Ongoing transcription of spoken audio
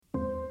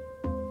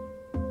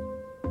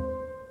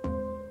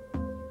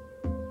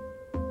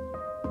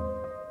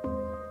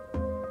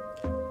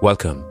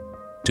Welcome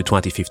to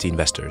 2050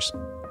 Investors,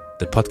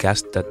 the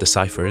podcast that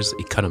deciphers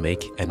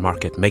economic and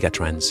market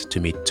megatrends to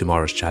meet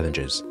tomorrow's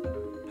challenges.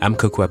 I'm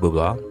Kokwa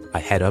Boubla. I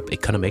head up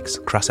economics,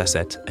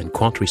 cross-asset, and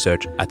quant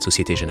research at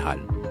Société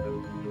Générale.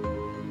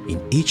 In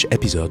each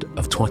episode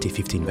of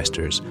 2050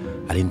 Investors,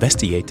 I'll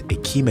investigate a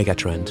key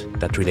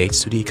megatrend that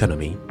relates to the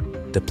economy,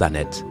 the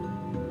planet,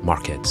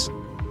 markets,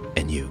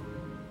 and you.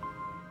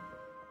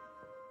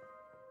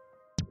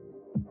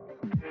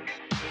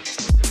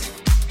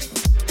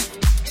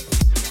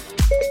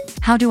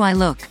 How do I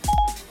look?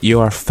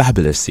 You are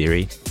fabulous,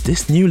 Siri.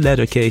 This new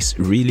leather case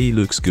really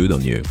looks good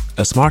on you.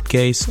 A smart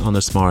case on a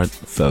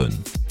smartphone.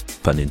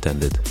 Pun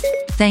intended.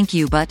 Thank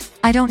you, but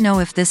I don't know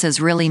if this is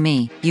really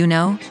me, you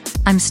know?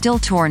 I'm still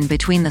torn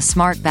between the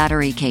smart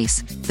battery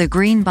case, the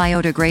green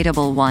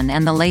biodegradable one,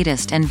 and the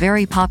latest and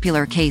very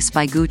popular case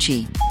by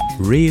Gucci.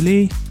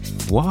 Really?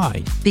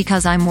 Why?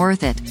 Because I'm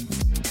worth it.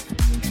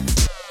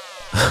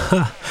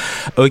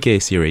 Okay,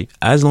 Siri,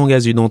 as long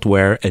as you don't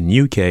wear a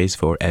new case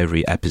for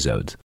every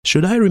episode.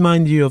 Should I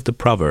remind you of the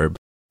proverb,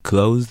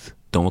 clothes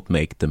don't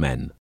make the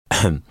man?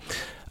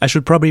 I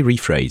should probably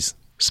rephrase,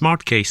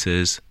 smart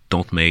cases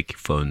don't make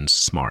phones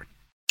smart.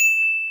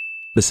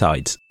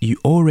 Besides, you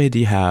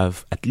already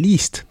have at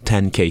least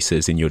 10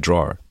 cases in your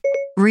drawer.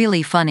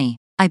 Really funny.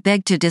 I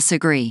beg to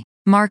disagree.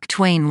 Mark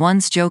Twain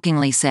once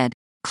jokingly said,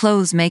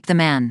 clothes make the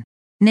man.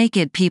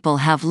 Naked people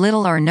have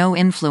little or no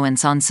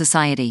influence on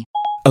society.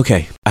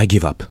 Okay, I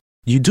give up.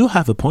 You do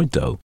have a point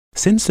though.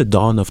 Since the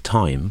dawn of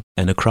time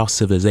and across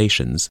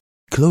civilizations,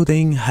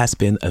 clothing has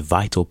been a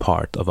vital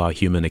part of our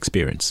human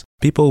experience.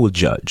 People will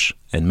judge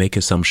and make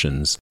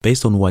assumptions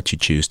based on what you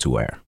choose to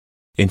wear.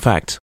 In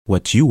fact,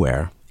 what you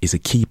wear is a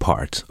key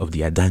part of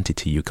the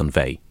identity you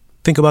convey.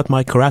 Think about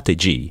my karate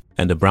gi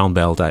and the brown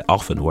belt I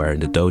often wear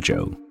in the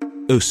dojo.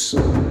 Us.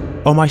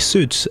 Or my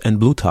suit and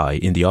blue tie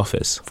in the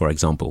office, for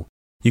example.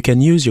 You can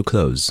use your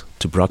clothes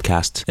to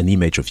broadcast an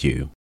image of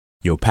you.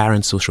 Your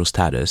parents' social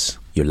status,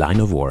 your line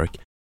of work,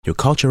 your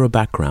cultural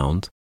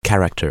background,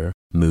 character,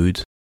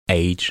 mood,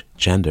 age,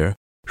 gender,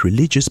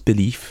 religious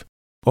belief,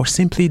 or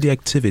simply the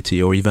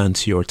activity or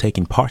event you're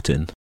taking part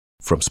in,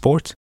 from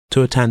sport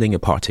to attending a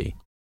party.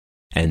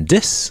 And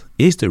this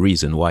is the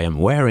reason why I'm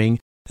wearing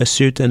a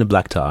suit and a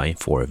black tie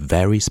for a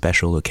very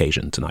special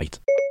occasion tonight.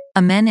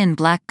 A men in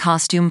black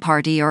costume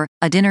party or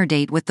a dinner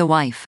date with the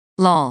wife.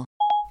 Lol.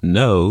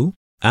 No,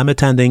 I'm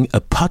attending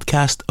a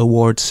podcast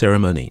award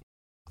ceremony.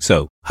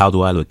 So, how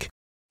do I look?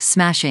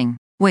 Smashing.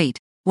 Wait,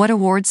 what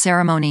award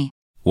ceremony?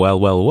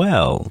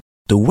 Well.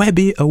 The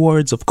Webby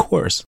Awards, of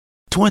course.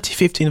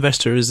 2050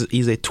 Investors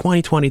is a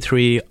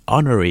 2023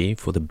 honoree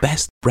for the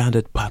best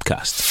branded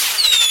podcast.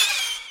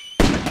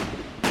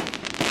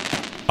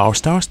 Our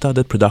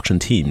star-studded production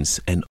teams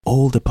and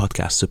all the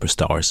podcast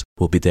superstars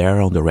will be there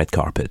on the red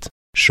carpet,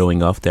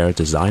 showing off their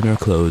designer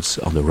clothes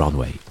on the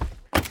runway.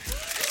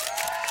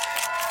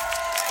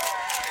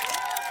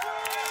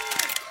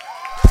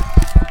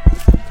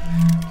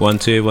 One,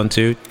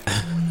 two.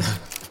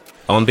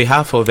 On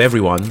behalf of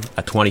everyone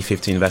at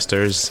 2050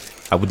 Investors,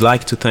 I would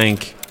like to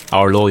thank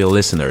our loyal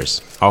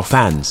listeners, our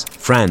fans,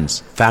 friends,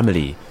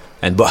 family,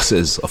 and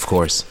bosses, of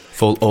course,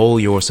 for all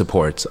your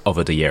support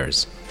over the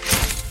years.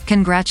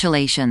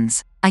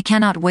 Congratulations. I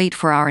cannot wait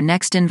for our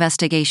next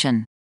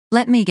investigation.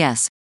 Let me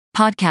guess.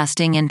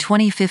 Podcasting in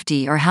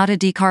 2050 or how to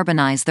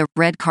decarbonize the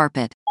red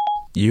carpet.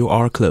 You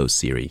are close,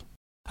 Siri.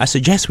 I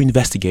suggest we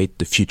investigate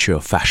the future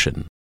of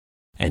fashion.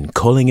 And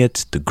calling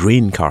it the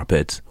green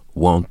carpet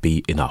won't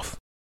be enough.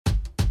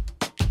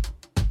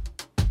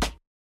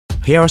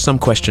 Here are some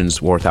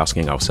questions worth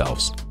asking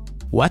ourselves.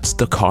 What's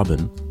the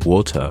carbon,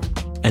 water,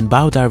 and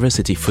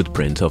biodiversity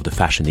footprint of the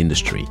fashion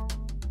industry?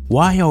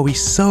 Why are we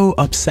so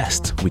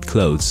obsessed with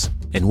clothes,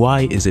 and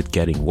why is it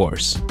getting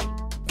worse?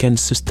 Can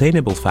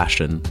sustainable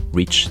fashion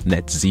reach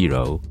net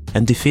zero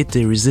and defeat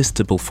the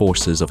irresistible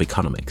forces of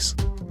economics?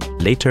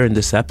 Later in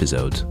this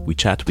episode, we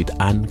chat with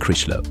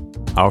Critchlow,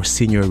 our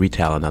senior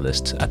retail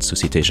analyst at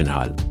Société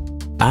Générale.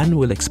 Anne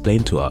will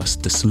explain to us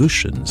the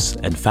solutions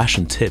and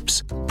fashion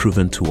tips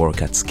proven to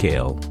work at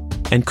scale.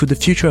 And could the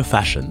future of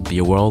fashion be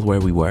a world where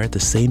we wear the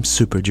same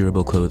super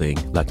durable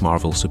clothing like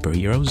Marvel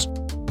superheroes?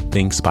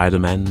 Think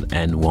Spider-Man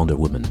and Wonder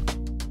Woman.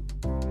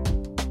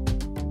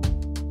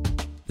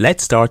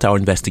 Let's start our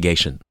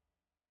investigation.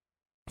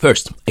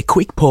 First, a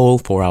quick poll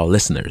for our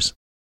listeners.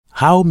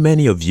 How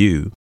many of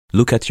you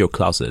look at your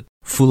closet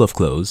full of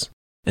clothes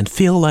and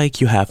feel like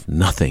you have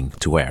nothing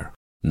to wear?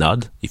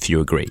 Nod if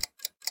you agree.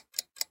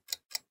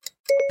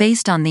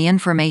 Based on the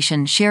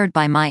information shared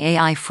by my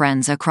AI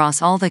friends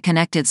across all the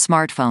connected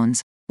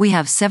smartphones, we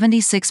have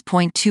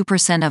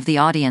 76.2% of the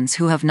audience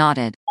who have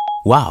nodded.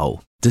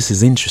 Wow, this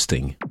is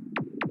interesting.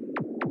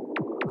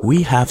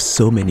 We have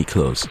so many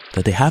clothes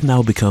that they have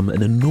now become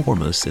an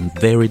enormous and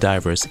very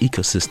diverse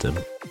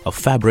ecosystem of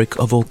fabric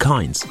of all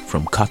kinds,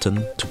 from cotton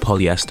to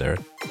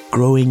polyester,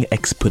 growing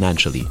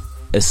exponentially.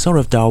 A sort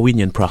of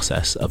Darwinian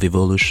process of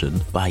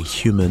evolution by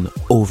human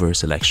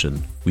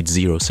over-selection with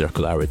zero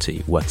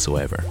circularity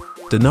whatsoever.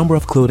 The number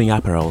of clothing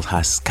apparel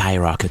has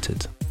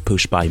skyrocketed,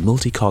 pushed by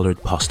multicolored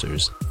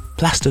posters,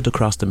 plastered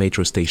across the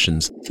metro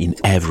stations in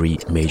every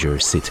major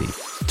city.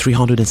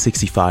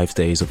 365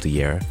 days of the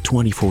year,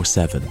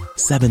 24/7,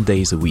 7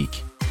 days a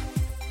week.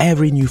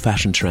 Every new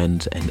fashion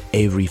trend and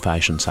every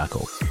fashion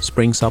cycle.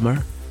 Spring,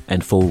 summer,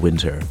 and fall,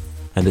 winter.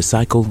 And the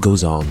cycle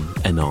goes on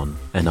and on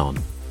and on.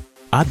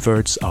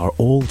 Adverts are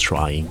all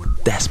trying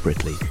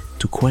desperately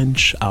to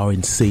quench our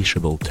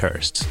insatiable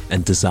thirst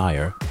and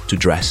desire to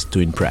dress to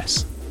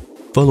impress.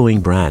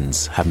 Following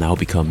brands have now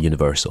become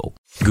universal.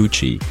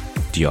 Gucci,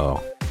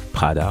 Dior,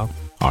 Prada,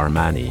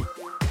 Armani,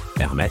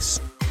 Hermès,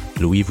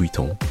 Louis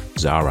Vuitton,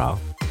 Zara,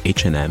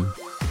 H&M,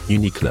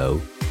 Uniqlo,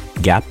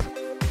 Gap,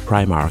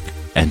 Primark,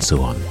 and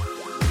so on.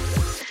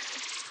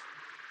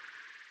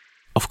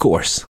 Of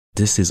course,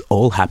 this is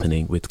all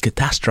happening with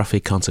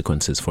catastrophic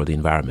consequences for the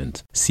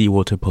environment.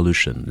 Seawater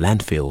pollution,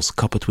 landfills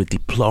coupled with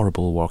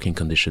deplorable working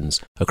conditions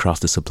across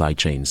the supply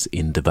chains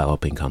in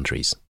developing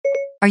countries.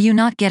 Are you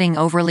not getting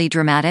overly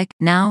dramatic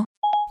now?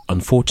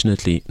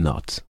 Unfortunately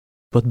not.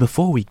 But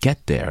before we get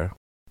there,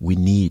 we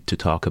need to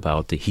talk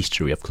about the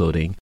history of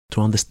clothing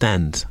to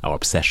understand our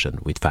obsession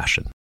with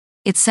fashion.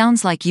 It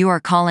sounds like you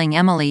are calling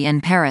Emily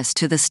in Paris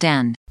to the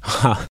stand.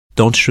 Ha!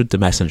 Don't shoot the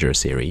messenger,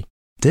 Siri.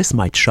 This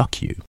might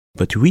shock you,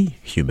 but we,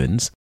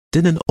 humans,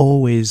 didn't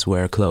always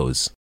wear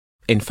clothes.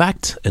 In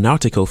fact, an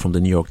article from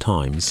the New York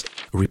Times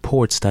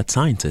reports that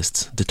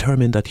scientists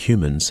determined that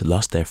humans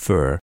lost their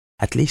fur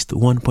at least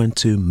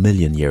 1.2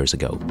 million years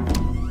ago.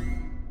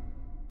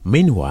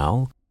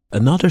 Meanwhile,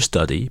 another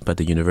study by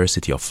the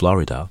University of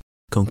Florida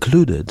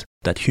concluded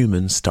that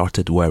humans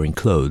started wearing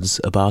clothes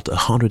about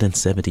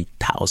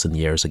 170,000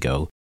 years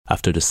ago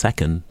after the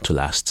second to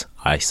last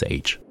ice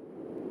age.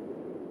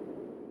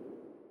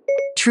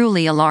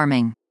 Truly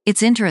alarming.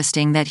 It's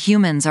interesting that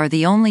humans are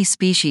the only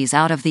species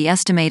out of the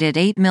estimated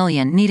 8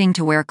 million needing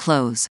to wear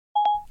clothes.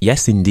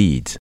 Yes,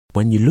 indeed.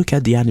 When you look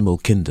at the animal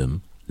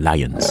kingdom,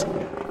 lions,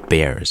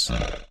 bears,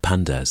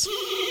 pandas,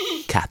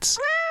 cats,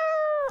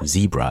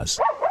 zebras,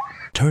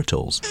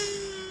 turtles,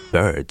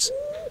 birds,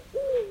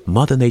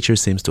 Mother Nature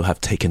seems to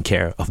have taken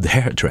care of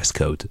their dress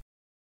code.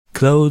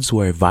 Clothes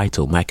were a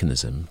vital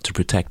mechanism to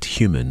protect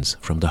humans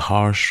from the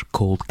harsh,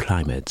 cold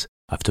climate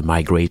after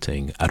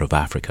migrating out of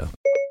Africa.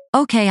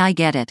 Okay, I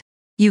get it.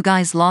 You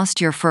guys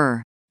lost your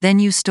fur, then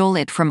you stole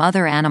it from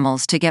other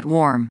animals to get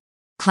warm.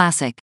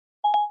 Classic.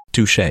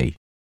 Touché.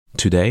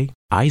 Today,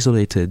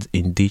 isolated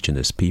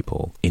indigenous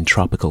people in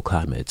tropical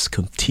climates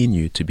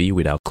continue to be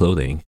without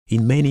clothing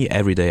in many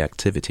everyday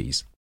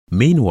activities.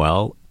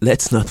 Meanwhile,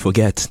 let's not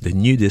forget the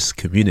nudist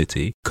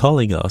community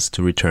calling us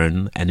to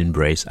return and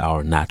embrace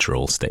our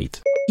natural state.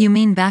 You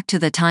mean back to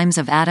the times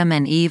of Adam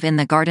and Eve in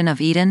the Garden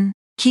of Eden?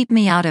 Keep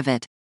me out of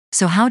it.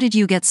 So how did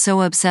you get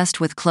so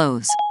obsessed with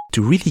clothes?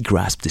 To really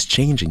grasp this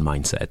changing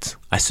mindset,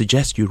 I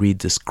suggest you read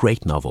this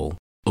great novel,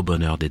 Au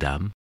bonheur des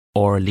dames,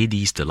 or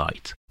Lady's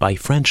Delight, by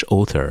French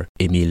author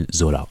Émile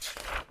Zola.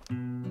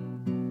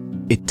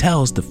 It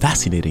tells the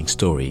fascinating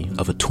story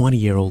of a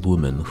 20-year-old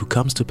woman who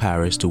comes to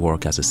Paris to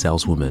work as a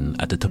saleswoman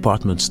at the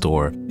department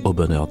store Au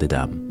bonheur des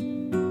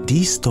dames.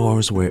 These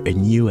stores were a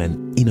new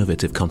and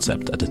innovative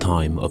concept at the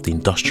time of the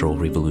Industrial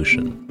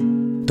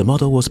Revolution. The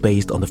model was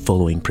based on the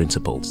following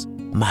principles: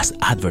 mass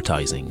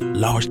advertising,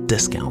 large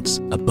discounts,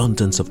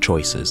 abundance of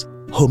choices,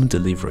 home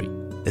delivery,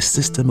 a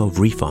system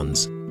of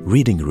refunds,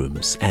 reading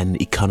rooms,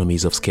 and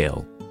economies of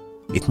scale.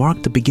 It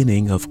marked the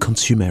beginning of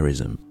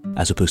consumerism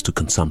as opposed to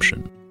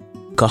consumption.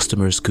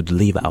 Customers could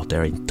live out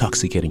their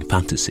intoxicating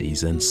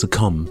fantasies and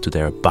succumb to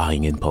their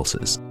buying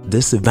impulses.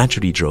 This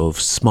eventually drove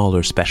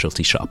smaller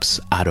specialty shops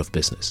out of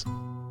business.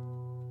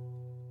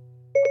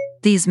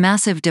 These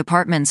massive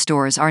department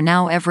stores are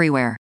now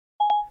everywhere.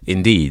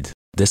 Indeed,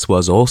 this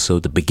was also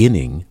the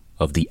beginning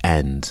of the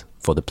end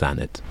for the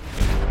planet.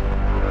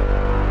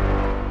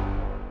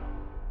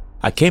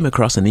 I came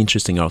across an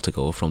interesting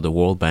article from the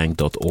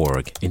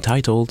worldbank.org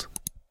entitled,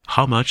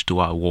 "How much do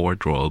our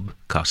wardrobe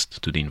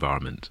cost to the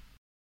environment?"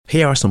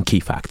 Here are some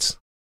key facts.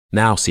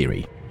 Now,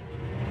 Siri,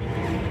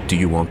 do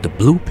you want the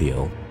blue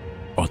pill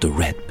or the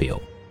red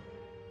pill?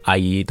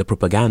 I.e. the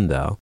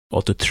propaganda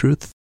or the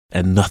truth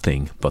and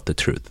nothing but the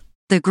truth?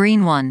 The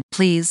green one,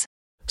 please.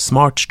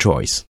 Smart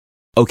choice.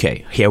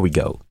 Okay, here we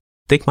go.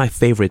 Take my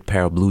favorite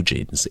pair of blue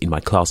jeans in my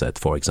closet,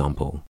 for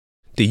example.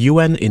 The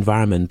UN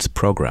Environment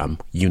Programme,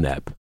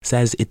 UNEP,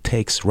 says it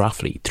takes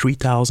roughly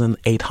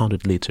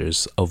 3,800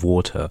 liters of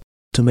water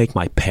to make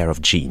my pair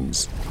of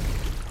jeans.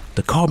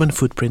 The carbon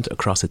footprint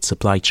across its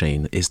supply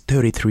chain is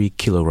 33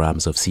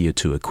 kilograms of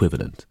CO2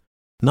 equivalent,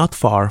 not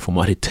far from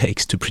what it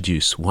takes to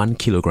produce 1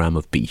 kilogram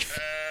of beef.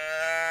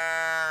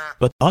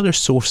 But other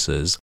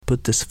sources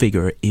put this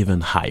figure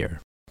even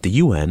higher.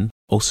 The UN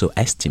also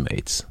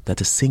estimates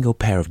that a single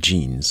pair of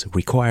jeans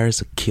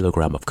requires a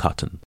kilogram of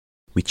cotton,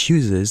 which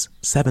uses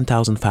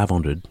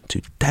 7,500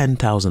 to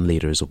 10,000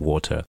 liters of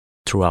water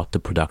throughout the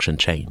production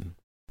chain.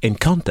 In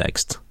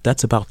context,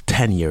 that's about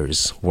 10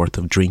 years worth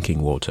of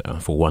drinking water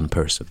for one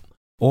person,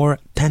 or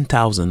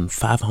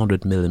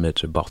 10,500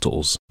 milliliter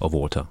bottles of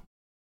water.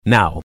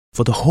 Now,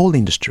 for the whole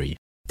industry,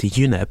 the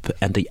UNEP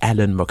and the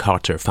Ellen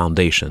MacArthur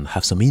Foundation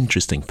have some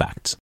interesting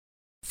facts.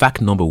 Fact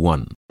number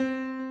 1.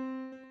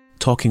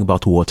 talking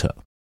about water.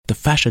 The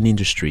fashion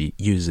industry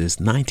uses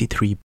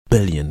 93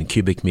 billion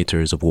cubic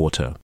meters of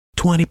water.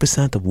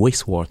 20% of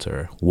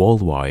wastewater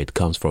worldwide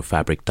comes from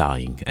fabric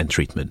dyeing and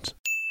treatment.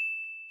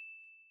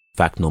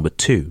 Fact number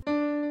 2.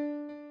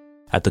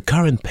 At the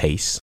current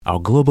pace, our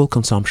global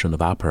consumption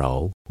of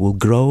apparel will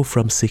grow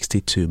from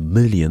 62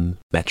 million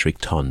metric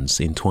tons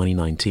in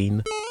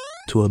 2019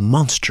 to a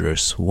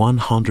monstrous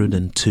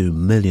 102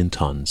 million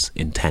tons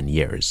in 10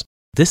 years.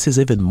 This is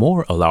even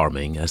more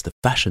alarming as the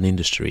fashion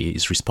industry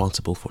is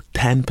responsible for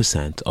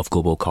 10% of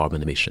global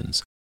carbon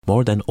emissions,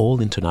 more than all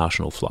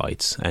international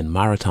flights and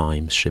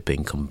maritime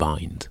shipping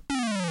combined.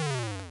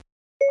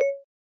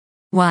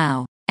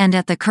 Wow, and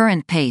at the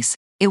current pace,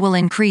 it will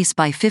increase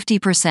by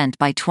 50%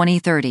 by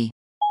 2030.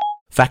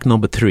 Fact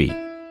number 3.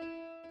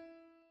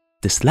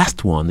 This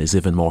last one is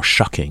even more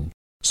shocking,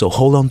 so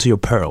hold on to your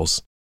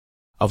pearls.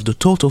 Of the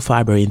total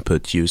fiber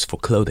input used for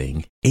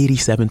clothing,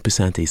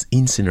 87% is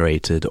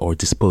incinerated or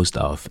disposed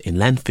of in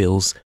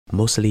landfills,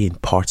 mostly in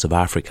parts of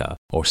Africa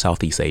or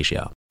Southeast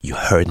Asia. You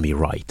heard me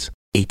right,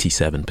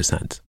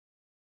 87%.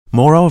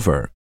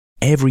 Moreover,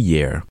 every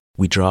year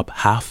we drop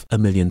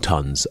 500,000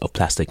 tons of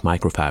plastic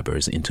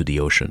microfibers into the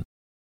ocean,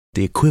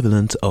 the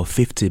equivalent of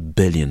 50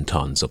 billion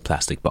tons of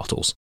plastic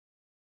bottles.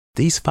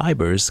 These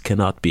fibers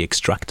cannot be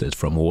extracted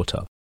from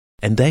water,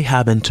 and they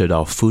have entered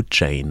our food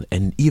chain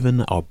and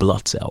even our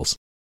blood cells.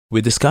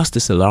 We discussed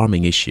this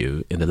alarming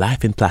issue in the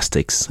Life in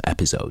Plastics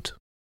episode.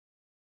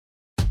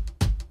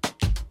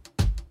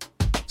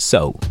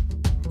 So,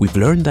 we've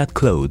learned that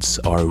clothes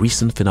are a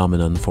recent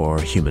phenomenon for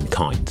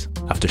humankind,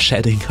 after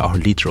shedding our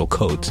literal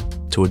coat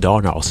to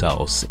adorn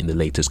ourselves in the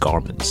latest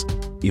garments,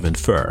 even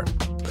fur,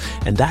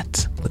 and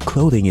that the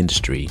clothing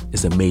industry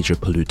is a major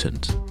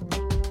pollutant.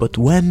 But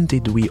when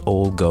did we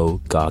all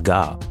go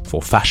gaga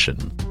for fashion?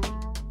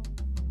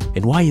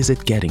 And why is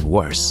it getting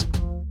worse?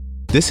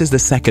 This is the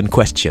second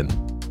question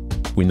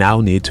we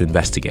now need to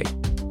investigate.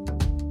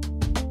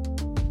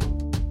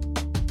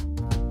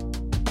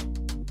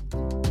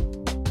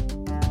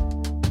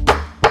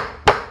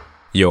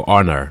 Your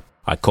Honor,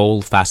 I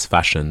call fast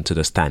fashion to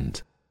the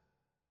stand.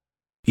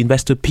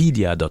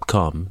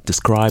 Investopedia.com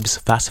describes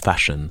fast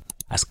fashion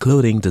as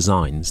clothing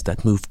designs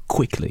that move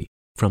quickly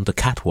from the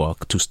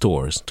catwalk to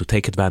stores to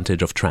take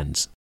advantage of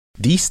trends.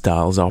 These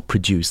styles are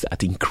produced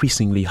at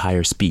increasingly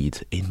higher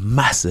speed in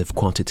massive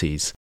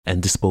quantities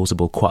and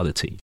disposable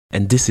quality,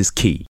 and this is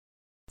key,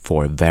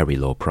 for a very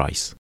low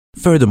price.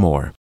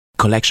 Furthermore,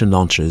 collection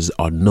launches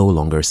are no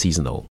longer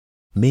seasonal.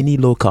 Many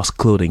low-cost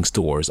clothing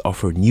stores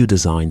offer new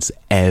designs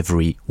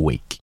every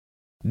week.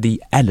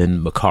 The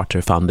Ellen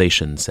MacArthur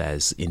Foundation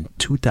says in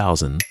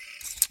 2000,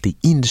 the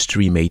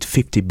industry made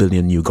 50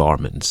 billion new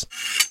garments.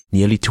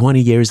 Nearly 20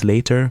 years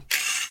later,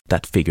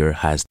 that figure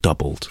has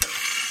doubled.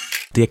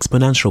 The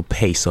exponential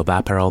pace of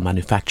apparel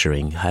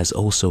manufacturing has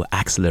also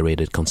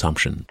accelerated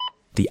consumption.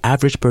 The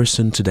average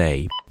person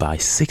today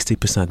buys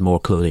 60% more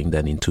clothing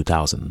than in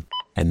 2000.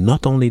 And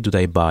not only do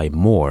they buy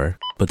more,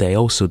 but they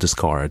also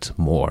discard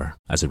more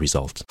as a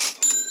result.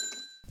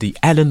 The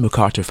Ellen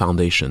MacArthur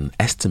Foundation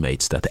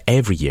estimates that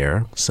every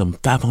year, some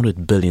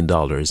 $500 billion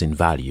in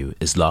value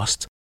is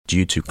lost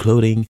due to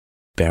clothing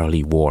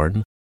barely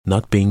worn,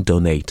 not being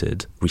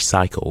donated,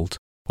 recycled,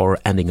 or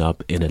ending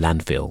up in a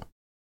landfill.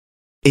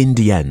 In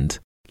the end,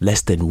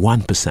 less than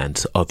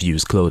 1% of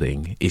used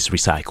clothing is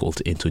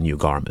recycled into new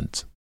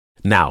garments.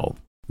 Now,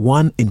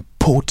 one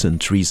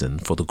important reason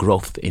for the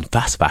growth in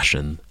fast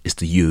fashion is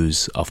the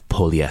use of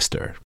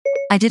polyester.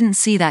 I didn't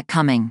see that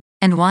coming.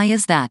 And why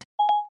is that?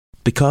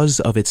 Because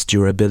of its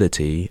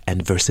durability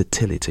and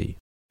versatility.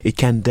 It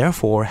can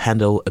therefore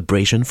handle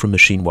abrasion from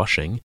machine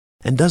washing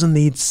and doesn't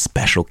need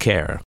special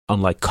care,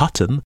 unlike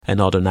cotton and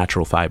other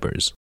natural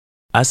fibers.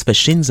 As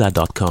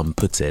Fashinza.com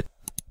puts it,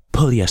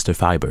 polyester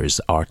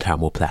fibers are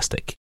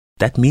thermoplastic.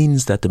 That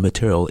means that the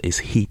material is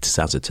heat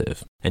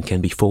sensitive and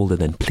can be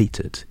folded and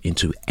pleated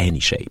into any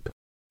shape.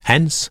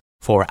 Hence,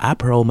 for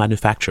apparel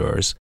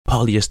manufacturers,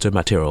 polyester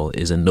material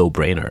is a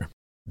no-brainer.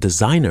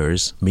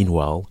 Designers,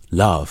 meanwhile,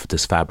 love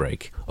this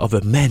fabric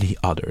over many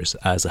others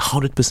as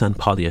 100%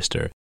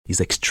 polyester is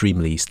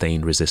extremely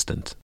stain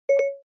resistant.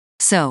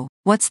 So,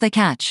 what's the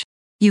catch?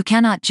 You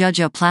cannot judge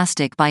a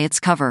plastic by its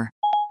cover.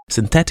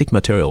 Synthetic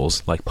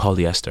materials like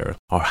polyester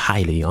are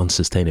highly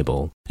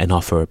unsustainable and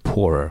offer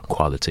poorer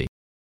quality.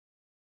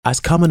 As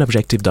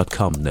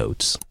CommonObjective.com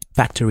notes,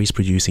 factories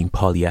producing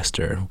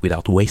polyester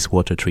without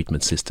wastewater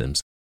treatment systems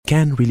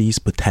can release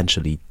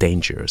potentially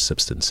dangerous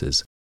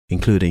substances,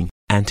 including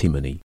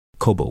antimony,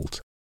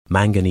 cobalt,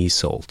 manganese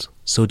salt,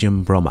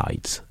 sodium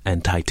bromide,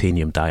 and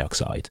titanium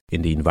dioxide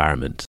in the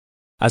environment.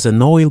 As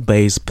an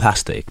oil-based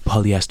plastic,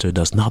 polyester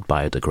does not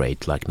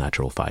biodegrade like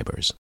natural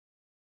fibers.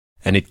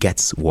 And it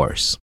gets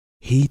worse.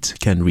 Heat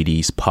can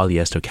release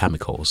polyester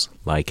chemicals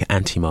like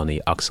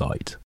antimony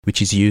oxide,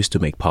 which is used to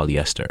make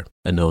polyester,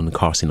 a known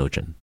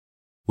carcinogen.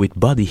 With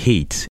body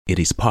heat, it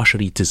is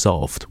partially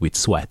dissolved with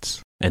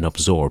sweat and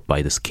absorbed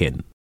by the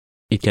skin.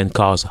 It can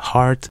cause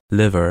heart,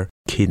 liver,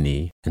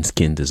 kidney, and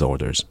skin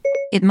disorders.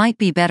 It might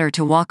be better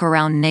to walk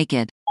around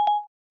naked.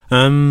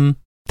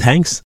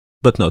 Thanks,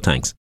 but no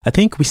thanks. I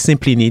think we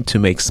simply need to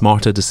make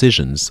smarter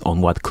decisions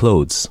on what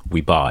clothes we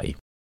buy.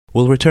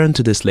 We'll return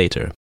to this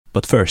later,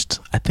 but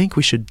first, I think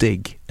we should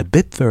dig a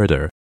bit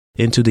further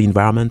into the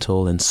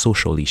environmental and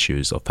social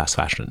issues of fast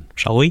fashion,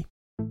 shall we?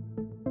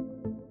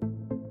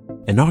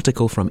 An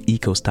article from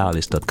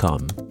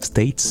ecostylist.com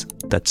states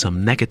that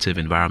some negative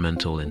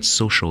environmental and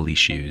social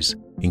issues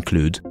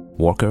include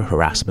worker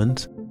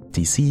harassment,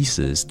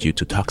 diseases due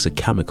to toxic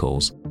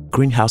chemicals,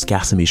 greenhouse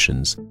gas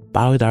emissions,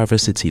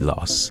 biodiversity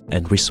loss,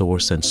 and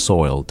resource and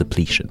soil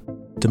depletion.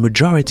 The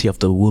majority of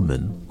the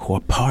women who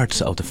are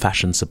part of the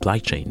fashion supply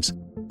chains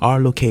are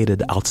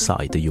located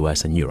outside the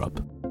US and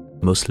Europe,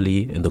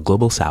 mostly in the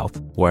global south,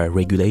 where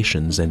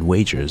regulations and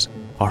wages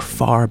are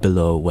far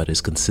below what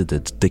is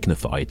considered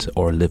dignified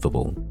or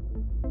livable.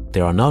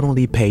 They are not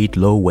only paid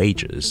low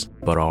wages,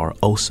 but are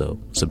also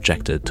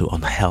subjected to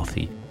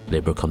unhealthy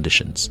labor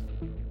conditions.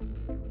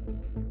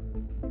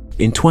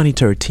 In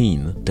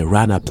 2013, the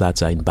Rana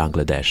Plaza in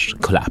Bangladesh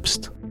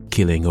collapsed,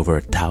 killing over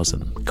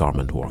 1,000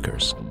 garment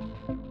workers.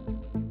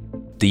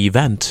 The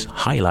event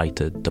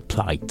highlighted the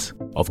plight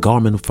of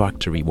garment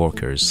factory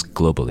workers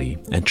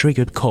globally and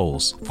triggered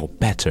calls for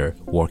better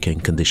working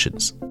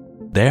conditions.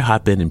 There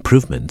have been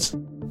improvements,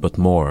 but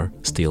more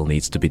still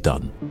needs to be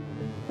done.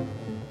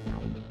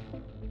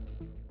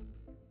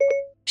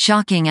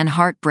 Shocking and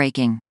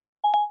heartbreaking.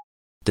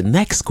 The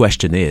next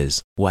question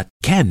is, what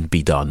can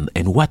be done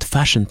and what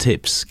fashion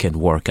tips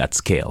can work at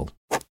scale?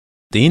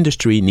 The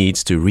industry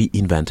needs to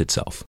reinvent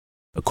itself.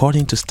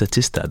 According to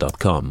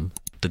Statista.com,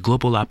 the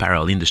global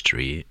apparel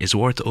industry is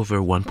worth over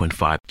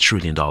 $1.5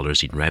 trillion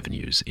in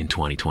revenues in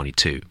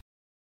 2022.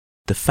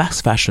 The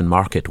fast fashion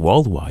market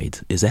worldwide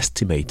is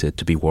estimated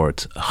to be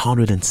worth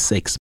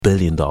 $106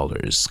 billion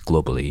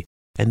globally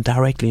and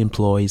directly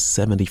employs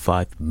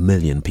 75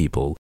 million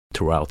people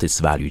throughout its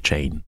value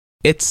chain.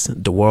 It's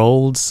the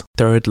world's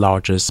third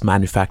largest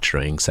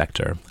manufacturing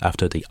sector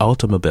after the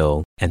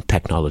automobile and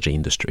technology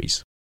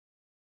industries.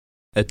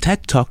 A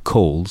TED Talk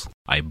called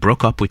 "I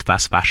Broke Up with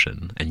Fast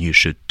Fashion and You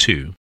Should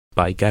Too"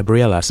 by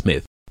Gabriella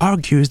Smith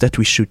argues that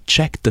we should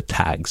check the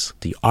tags,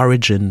 the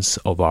origins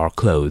of our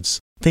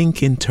clothes,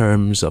 think in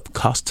terms of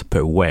cost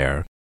per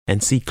wear,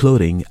 and see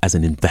clothing as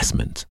an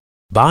investment.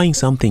 Buying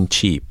something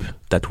cheap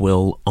that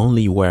we'll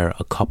only wear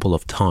a couple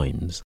of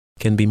times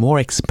can be more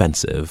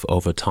expensive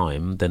over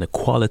time than a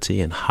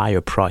quality and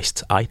higher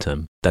priced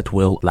item that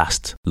will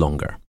last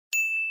longer.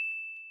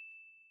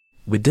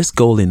 With this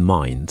goal in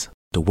mind,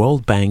 the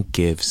World Bank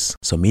gives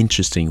some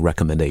interesting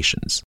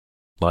recommendations,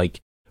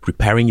 like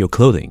repairing your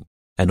clothing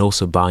and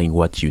also buying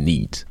what you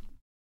need.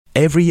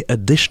 Every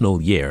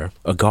additional year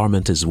a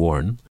garment is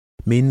worn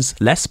means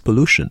less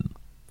pollution,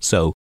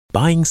 so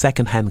buying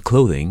second-hand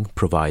clothing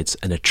provides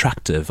an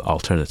attractive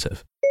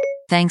alternative.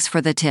 Thanks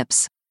for the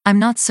tips. I'm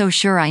not so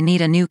sure I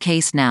need a new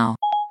case now.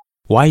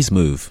 Wise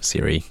move,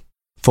 Siri.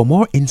 For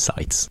more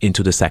insights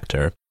into the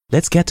sector,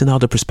 let's get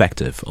another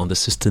perspective on the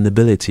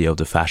sustainability of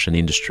the fashion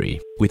industry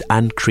with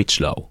Anne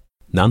Critchlow,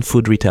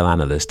 non-food retail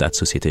analyst at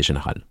Société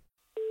Générale.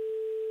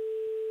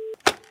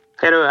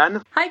 Hello,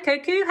 Anne. Hi,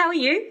 Koku. How are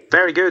you?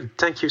 Very good.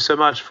 Thank you so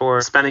much for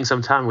spending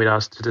some time with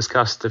us to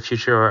discuss the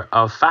future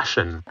of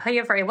fashion. Oh,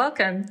 you're very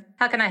welcome.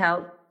 How can I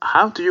help?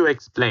 How do you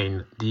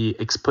explain the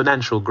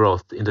exponential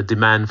growth in the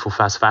demand for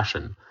fast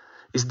fashion?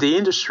 Is the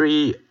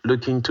industry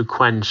looking to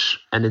quench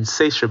an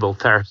insatiable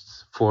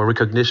thirst for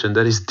recognition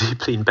that is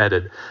deeply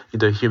embedded in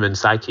the human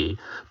psyche,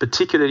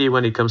 particularly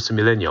when it comes to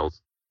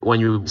millennials?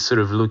 When you sort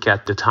of look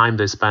at the time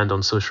they spend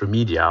on social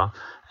media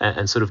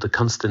and sort of the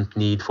constant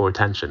need for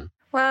attention.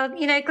 Well,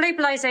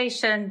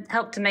 globalization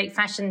helped to make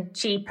fashion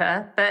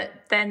cheaper, but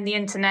then the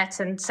internet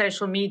and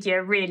social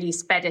media really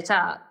sped it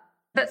up.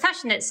 But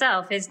fashion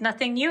itself is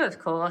nothing new, of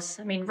course.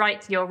 I mean,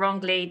 rightly or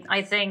wrongly,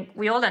 I think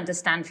we all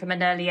understand from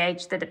an early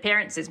age that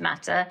appearances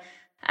matter.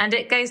 And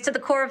it goes to the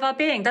core of our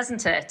being,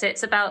 doesn't it?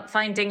 It's about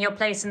finding your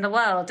place in the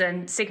world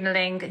and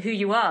signaling who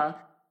you are,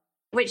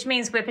 which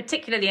means we're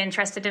particularly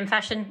interested in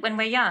fashion when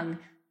we're young.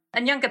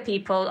 And younger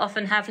people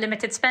often have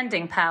limited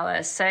spending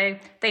power, so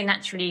they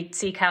naturally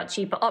seek out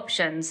cheaper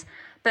options.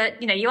 But,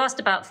 you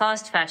asked about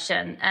fast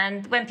fashion,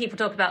 and when people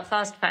talk about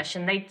fast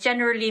fashion, they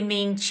generally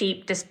mean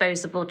cheap,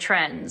 disposable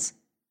trends.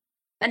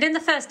 And in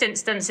the first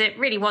instance, it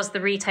really was the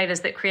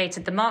retailers that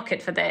created the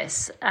market for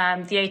this.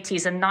 The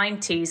 80s and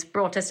 90s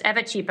brought us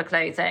ever cheaper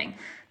clothing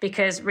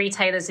because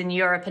retailers in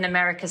Europe and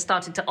America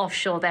started to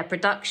offshore their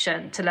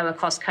production to lower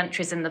cost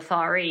countries in the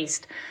Far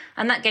East.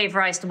 And that gave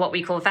rise to what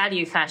we call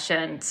value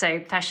fashion.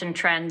 So fashion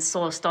trends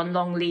sourced on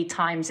long lead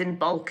times in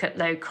bulk at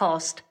low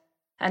cost.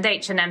 And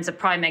H&M's a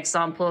prime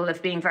example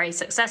of being very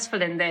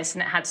successful in this,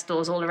 and it had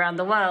stores all around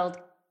the world.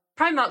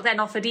 Primark then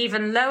offered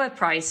even lower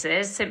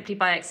prices simply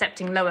by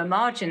accepting lower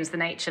margins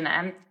than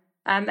H&M.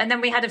 And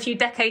then we had a few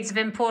decades of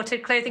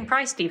imported clothing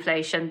price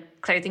deflation.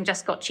 Clothing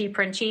just got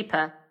cheaper and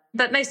cheaper.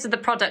 But most of the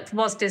product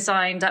was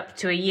designed up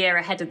to a year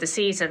ahead of the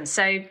season,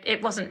 so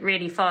it wasn't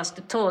really fast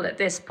at all at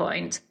this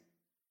point.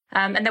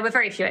 And there were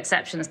very few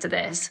exceptions to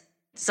this.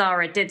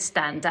 Zara did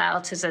stand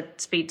out as a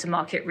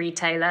speed-to-market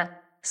retailer.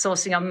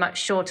 sourcing on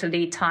much shorter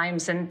lead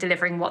times and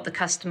delivering what the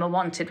customer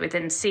wanted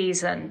within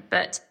season,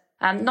 but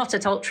not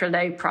at ultra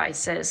low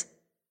prices.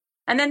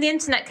 And then the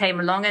internet came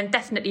along and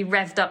definitely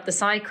revved up the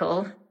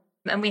cycle.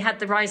 And we had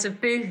the rise of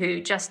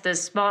Boohoo just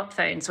as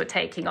smartphones were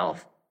taking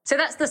off. So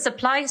that's the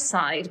supply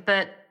side.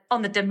 But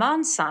on the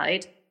demand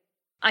side,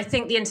 I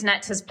think the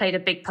internet has played a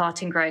big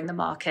part in growing the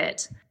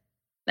market.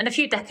 And a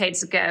few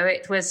decades ago,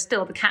 it was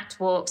still the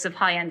catwalks of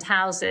high-end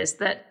houses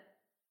that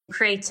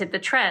created the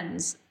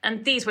trends.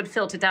 And these would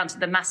filter down to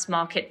the mass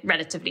market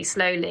relatively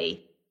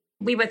slowly.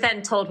 We were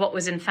then told what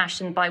was in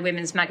fashion by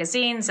women's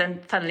magazines.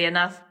 And funnily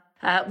enough,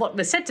 what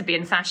was said to be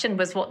in fashion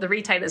was what the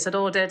retailers had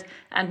ordered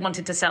and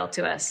wanted to sell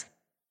to us.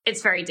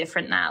 It's very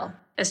different now,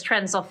 as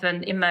trends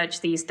often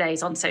emerge these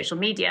days on social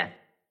media.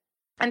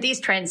 And these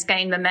trends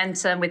gain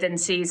momentum within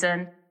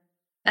season,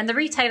 and the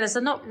retailers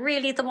are not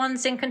really the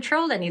ones in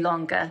control any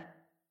longer.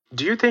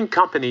 Do you think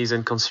companies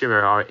and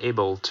consumers are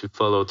able to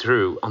follow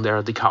through on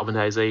their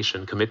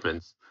decarbonization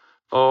commitments,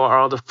 or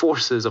are the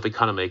forces of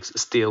economics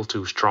still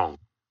too strong?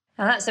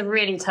 Now, that's a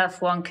really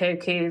tough one,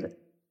 Koku,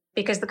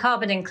 because the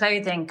carbon in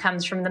clothing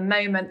comes from the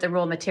moment the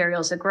raw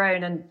materials are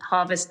grown and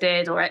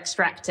harvested or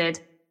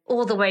extracted,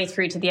 all the way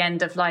through to the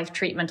end of life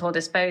treatment or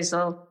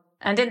disposal.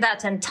 And in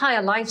that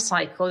entire life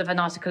cycle of an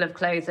article of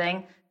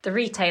clothing, the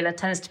retailer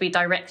tends to be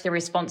directly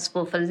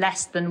responsible for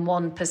less than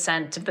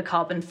 1% of the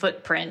carbon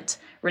footprint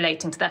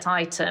relating to that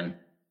item.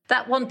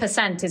 That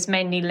 1% is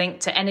mainly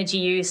linked to energy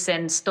use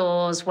in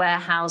stores,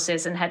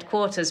 warehouses, and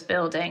headquarters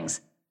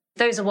buildings.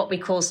 Those are what we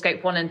call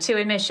Scope 1 and 2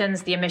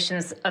 emissions, the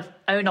emissions of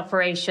own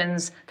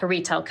operations for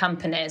retail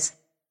companies.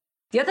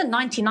 The other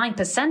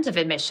 99% of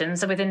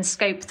emissions are within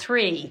Scope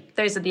 3.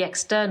 Those are the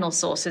external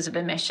sources of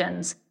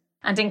emissions.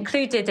 And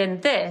included in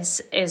this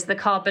is the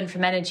carbon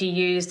from energy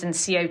used and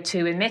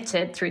CO2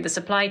 emitted through the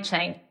supply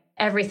chain.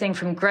 Everything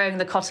from growing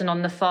the cotton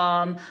on the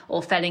farm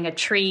or felling a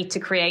tree to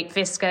create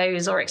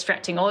viscose or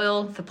extracting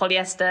oil for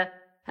polyester,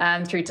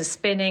 through to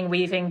spinning,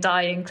 weaving,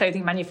 dyeing,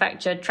 clothing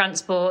manufacture,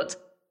 transport,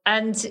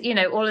 and,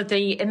 all of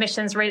the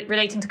emissions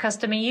relating to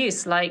customer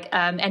use, like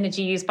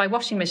energy used by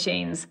washing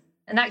machines.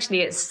 And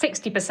actually, it's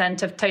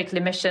 60% of total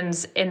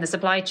emissions in the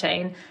supply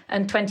chain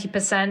and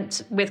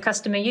 20% with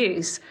customer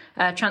use.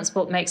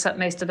 Transport makes up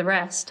most of the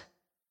rest.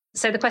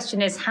 So the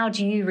question is, how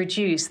do you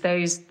reduce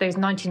those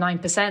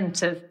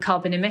 99% of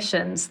carbon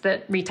emissions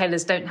that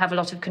retailers don't have a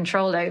lot of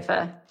control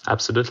over?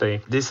 Absolutely.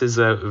 This is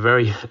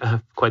very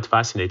quite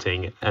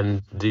fascinating.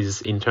 And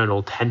these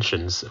internal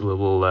tensions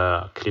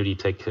will clearly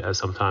take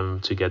some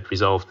time to get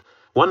resolved.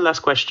 One last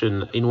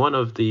question. In one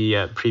of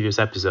the previous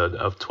episodes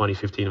of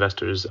 2050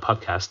 Investors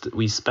podcast,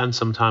 we spent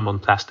some time on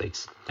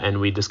plastics, and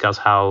we discussed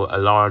how a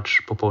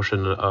large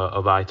proportion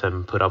of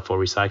items put up for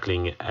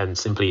recycling and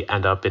simply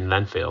end up in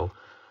landfill.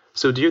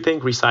 So do you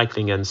think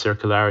recycling and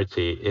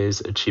circularity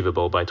is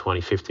achievable by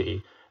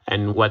 2050?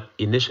 And what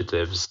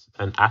initiatives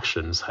and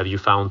actions have you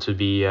found to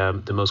be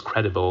the most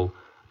credible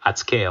at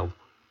scale?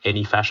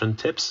 Any fashion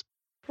tips?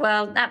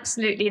 Well,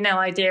 absolutely no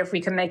idea if we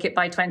can make it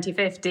by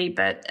 2050,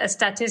 but a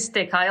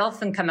statistic I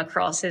often come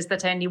across is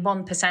that only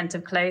 1%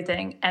 of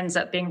clothing ends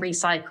up being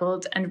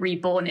recycled and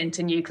reborn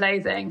into new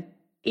clothing.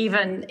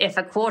 Even if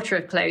a quarter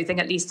of clothing,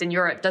 at least in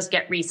Europe, does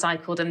get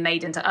recycled and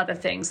made into other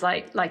things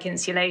like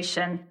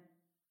insulation.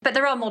 But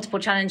there are multiple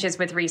challenges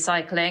with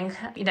recycling.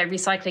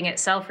 Recycling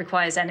itself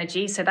requires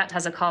energy, so that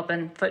has a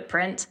carbon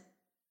footprint.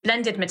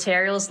 Blended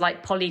materials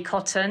like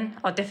polycotton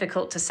are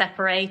difficult to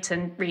separate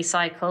and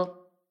recycle.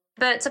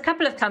 But a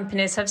couple of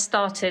companies have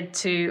started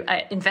to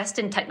invest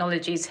in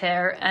technologies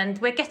here, and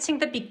we're getting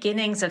the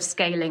beginnings of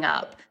scaling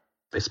up.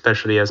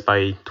 Especially as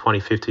by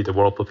 2050, the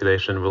world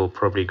population will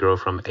probably grow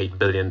from 8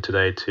 billion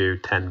today to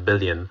 10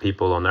 billion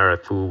people on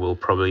Earth who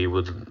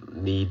would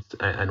need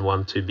and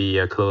want to be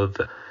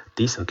clothed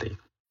decently.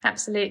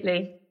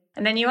 Absolutely.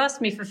 And then you asked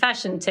me for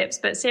fashion tips,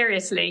 but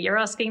seriously, you're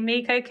asking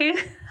me, Koku?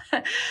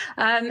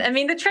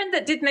 The trend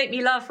that did make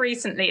me laugh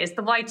recently is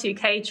the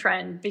Y2K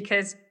trend,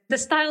 because the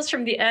styles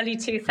from the early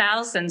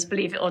 2000s,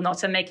 believe it or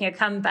not, are making a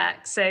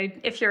comeback. So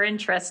if you're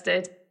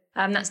interested,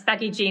 that's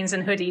baggy jeans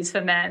and hoodies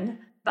for men.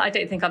 But I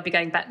don't think I'll be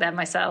going back there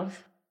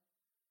myself.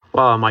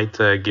 Well, I might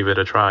give it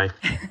a try.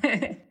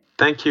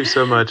 Thank you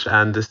so much.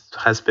 And this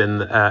has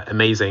been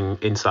amazing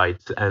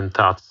insights and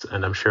thoughts.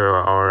 And I'm sure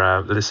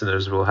our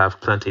listeners will have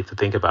plenty to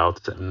think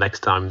about next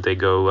time they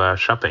go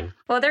shopping.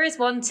 Well, there is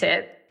one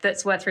tip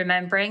that's worth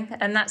remembering.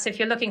 And that's if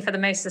you're looking for the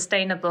most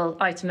sustainable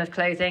item of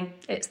clothing,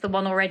 it's the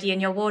one already in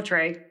your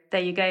wardrobe.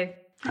 There you go.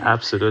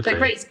 Absolutely. So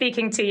great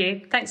speaking to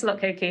you. Thanks a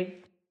lot, Koku.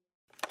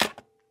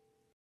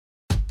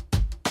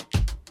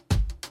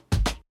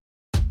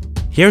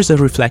 Here's a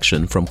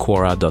reflection from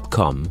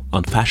Quora.com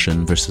on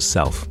fashion versus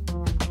self.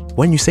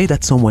 When you say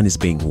that someone is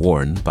being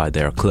worn by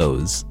their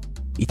clothes,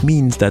 it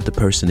means that the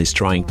person is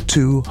trying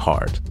too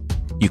hard.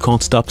 You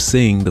can't stop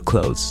seeing the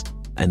clothes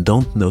and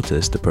don't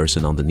notice the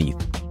person underneath.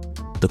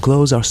 The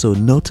clothes are so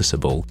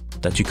noticeable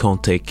that you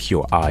can't take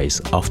your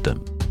eyes off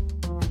them.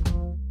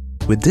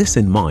 With this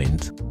in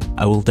mind,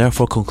 I will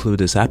therefore conclude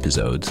this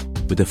episode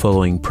with the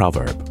following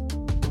proverb.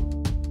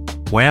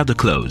 Wear the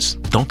clothes.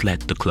 Don't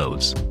let the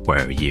clothes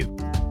wear you.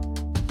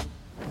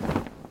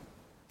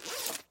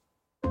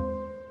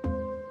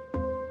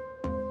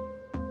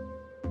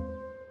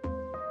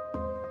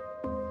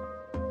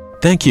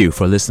 Thank you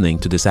for listening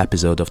to this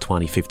episode of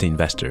 2050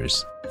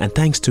 Investors, and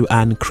thanks to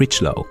Anne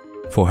Critchlow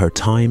for her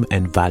time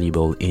and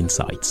valuable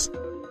insights.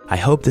 I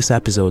hope this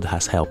episode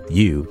has helped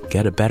you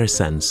get a better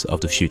sense of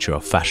the future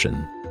of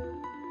fashion.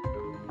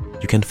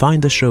 You can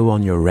find the show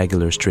on your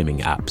regular streaming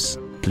apps.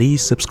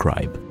 Please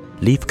subscribe,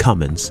 leave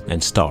comments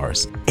and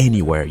stars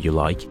anywhere you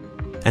like,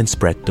 and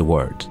spread the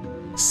word.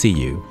 See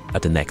you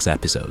at the next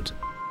episode.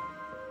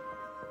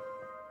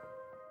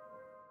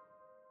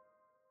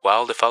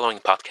 While the following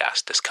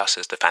podcast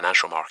discusses the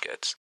financial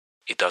markets,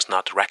 it does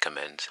not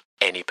recommend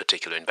any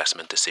particular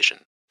investment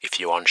decision. If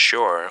you are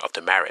unsure of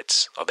the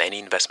merits of any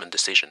investment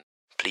decision,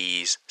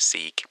 please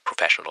seek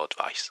professional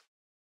advice.